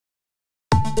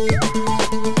Hi,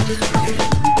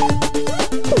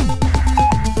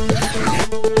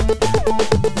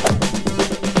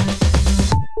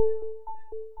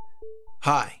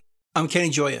 I'm Kenny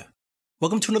Joya.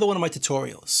 Welcome to another one of my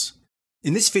tutorials.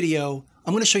 In this video,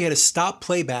 I'm going to show you how to stop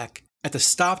playback at the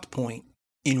stopped point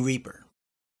in Reaper.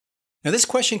 Now this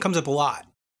question comes up a lot,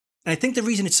 and I think the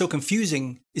reason it's so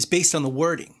confusing is based on the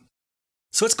wording.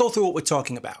 So let's go through what we're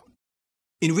talking about.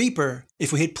 In Reaper,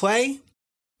 if we hit play,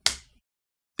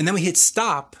 and then we hit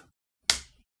stop,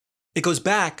 it goes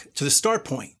back to the start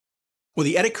point, or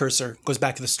the edit cursor goes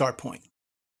back to the start point.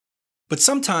 But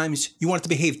sometimes you want it to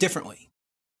behave differently.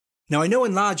 Now I know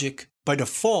in Logic, by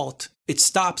default, it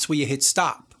stops where you hit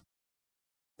stop.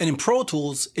 And in Pro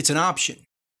Tools, it's an option.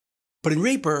 But in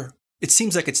Reaper, it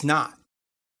seems like it's not.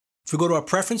 If we go to our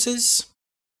preferences,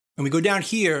 and we go down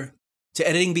here to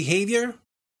editing behavior,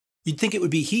 you'd think it would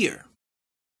be here.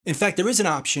 In fact, there is an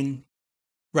option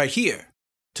right here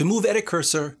to move edit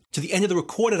cursor to the end of the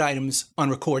recorded items on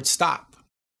record stop.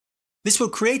 This will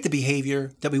create the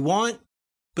behavior that we want,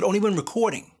 but only when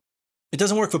recording. It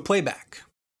doesn't work for playback.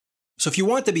 So if you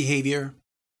want the behavior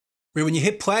where when you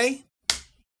hit play,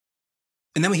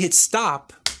 and then we hit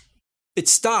stop, it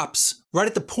stops right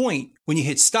at the point when you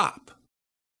hit stop.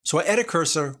 So our edit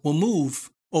cursor will move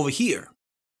over here.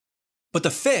 But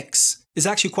the fix is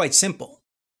actually quite simple.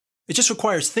 It just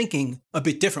requires thinking a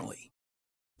bit differently.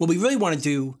 What we really want to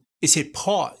do is hit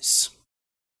pause.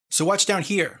 So watch down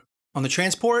here on the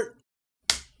transport.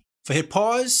 If I hit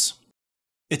pause,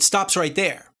 it stops right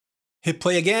there. Hit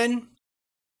play again,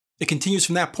 it continues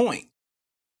from that point.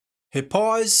 Hit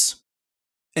pause,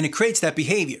 and it creates that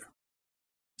behavior.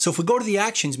 So if we go to the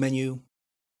Actions menu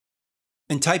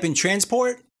and type in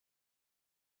transport,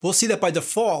 we'll see that by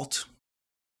default,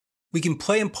 we can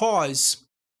play and pause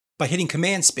by hitting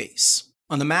Command space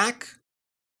on the Mac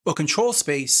or Control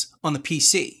space on the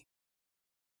PC.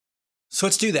 So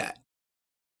let's do that.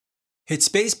 Hit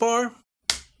spacebar,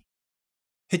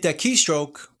 hit that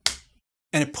keystroke,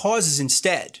 and it pauses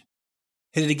instead.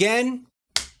 Hit it again,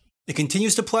 it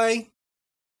continues to play,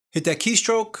 hit that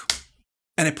keystroke,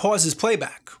 and it pauses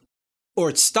playback,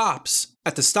 or it stops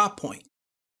at the stop point.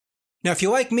 Now if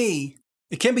you're like me,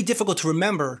 it can be difficult to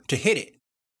remember to hit it.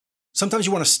 Sometimes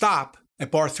you want to stop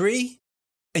at bar 3,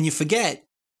 and you forget,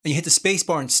 and you hit the space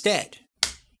bar instead.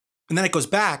 And then it goes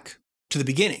back to the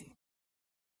beginning.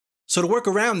 So to work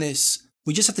around this,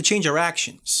 we just have to change our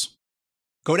actions.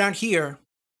 Go down here,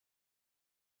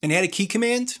 and add a key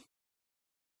command,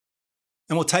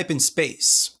 and we'll type in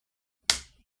space.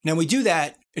 Now when we do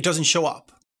that, it doesn't show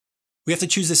up. We have to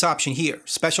choose this option here,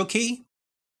 special key.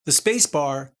 The space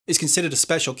bar is considered a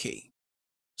special key.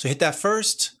 So hit that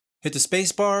first, hit the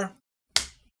space bar,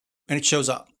 and it shows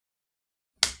up.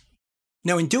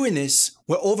 Now in doing this,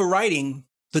 we're overwriting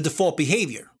the default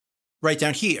behavior right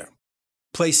down here.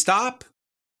 Play stop,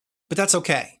 but that's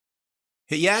okay.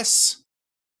 Hit yes,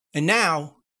 and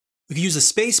now we can use the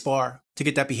space bar to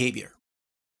get that behavior.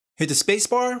 Hit the space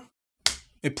bar,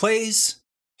 it plays,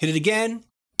 hit it again,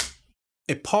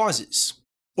 it pauses,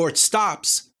 or it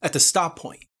stops at the stop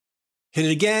point. Hit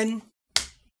it again,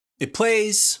 it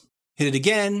plays, hit it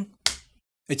again,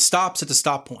 it stops at the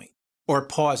stop point, or it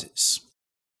pauses.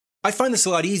 I find this a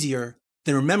lot easier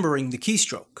than remembering the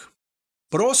keystroke.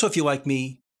 But also if you're like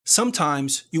me,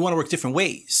 sometimes you want to work different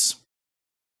ways.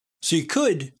 So you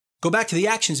could go back to the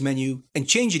Actions menu and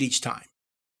change it each time.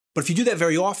 But if you do that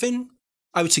very often,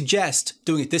 I would suggest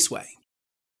doing it this way.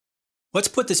 Let's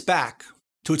put this back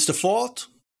to its default,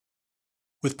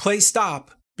 with play stop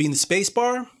being the space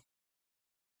bar,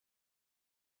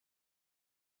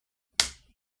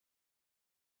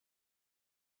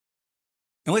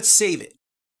 and let's save it.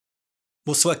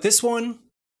 We'll select this one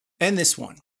and this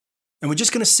one, and we're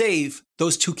just going to save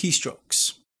those two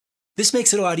keystrokes. This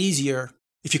makes it a lot easier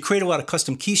if you create a lot of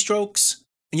custom keystrokes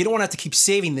and you don't want to have to keep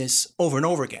saving this over and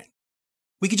over again.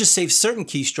 We could just save certain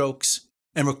keystrokes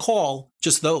and recall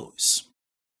just those.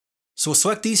 So we'll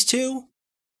select these two,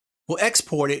 we'll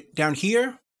export it down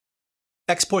here,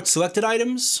 export selected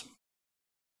items,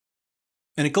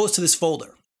 and it goes to this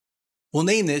folder. We'll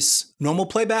name this normal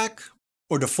playback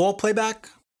or default playback,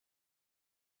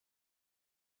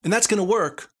 and that's going to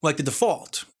work like the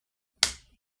default.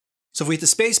 So if we hit the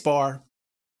space bar,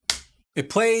 it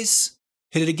plays,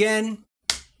 hit it again,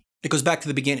 it goes back to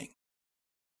the beginning.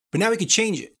 But now we can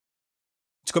change it.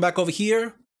 Let's go back over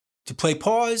here to play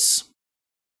pause,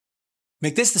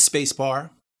 make this the space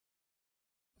bar,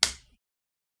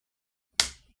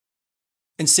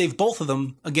 and save both of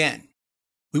them again.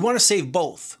 We want to save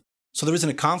both so there isn't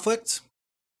a conflict.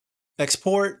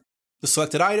 Export the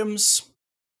selected items.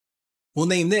 We'll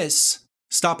name this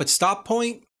stop at stop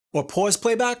point or pause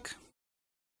playback.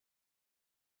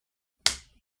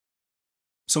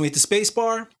 So when we hit the space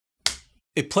bar,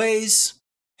 it plays,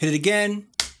 hit it again,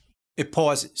 it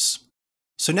pauses.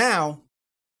 So now,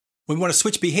 when we want to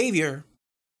switch behavior,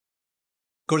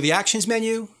 go to the Actions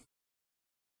menu,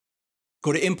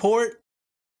 go to Import,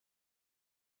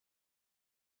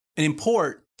 and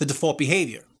import the default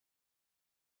behavior.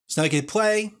 So now we can hit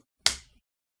play,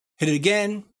 hit it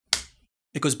again,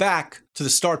 it goes back to the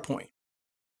start point.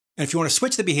 And if you want to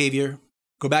switch the behavior,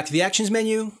 go back to the Actions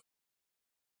menu,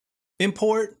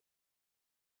 import,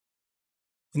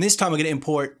 and this time we're going to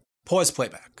import pause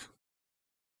playback.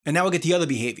 And now we'll get the other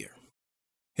behavior.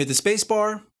 Hit the space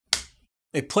bar,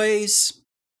 it plays,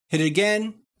 hit it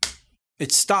again,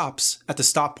 it stops at the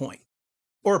stop point,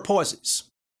 or it pauses.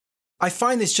 I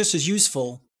find this just as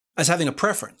useful as having a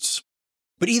preference.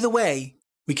 But either way,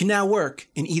 we can now work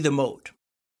in either mode.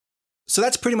 So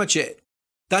that's pretty much it.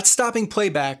 That's stopping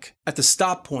playback at the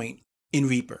stop point in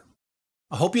Reaper.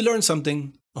 I hope you learned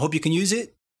something, I hope you can use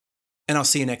it, and I'll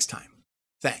see you next time.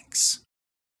 Thanks.